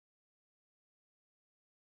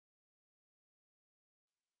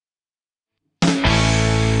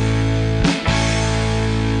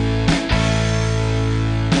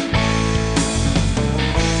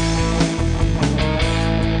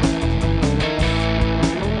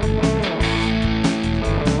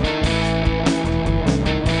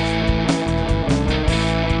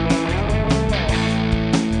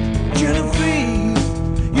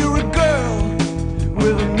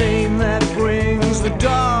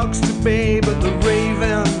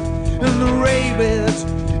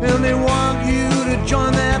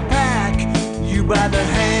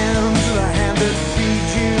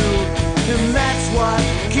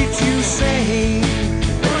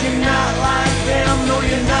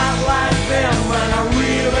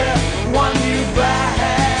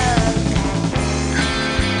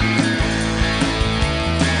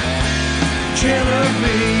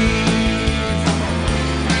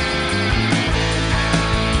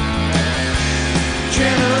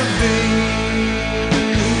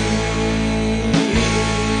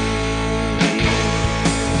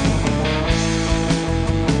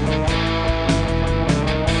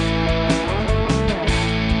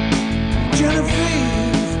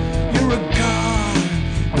Genevieve, you're a god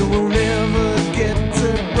that will never get to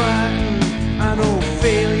Brighton. I know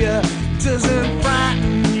failure doesn't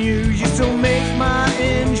frighten you. You still make my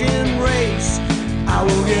engine race. I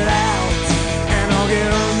will get out and I'll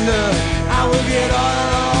get under. I will get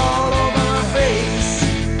all over my face.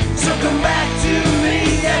 So come back to me,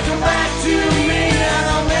 yeah, come back to me, and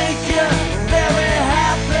I'll make you very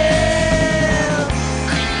happy.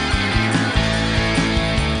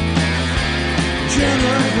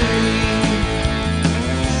 Genevieve,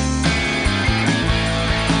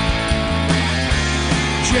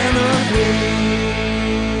 Genevieve.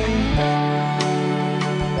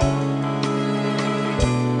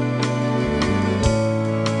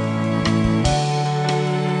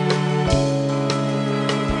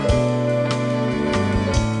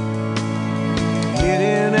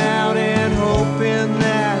 Getting out and hoping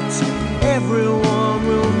that everyone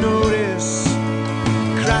will notice.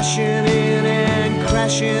 Crashing in and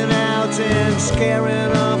crashing out and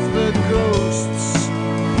scaring off the ghosts.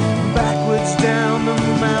 Backwards down the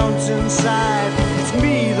mountainside, it's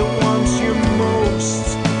me that wants you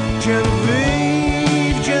most.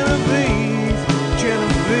 Genevieve, Genevieve,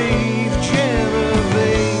 Genevieve,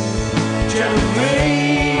 Genevieve,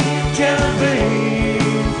 Genevieve,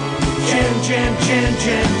 Genevieve,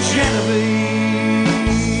 Genevieve.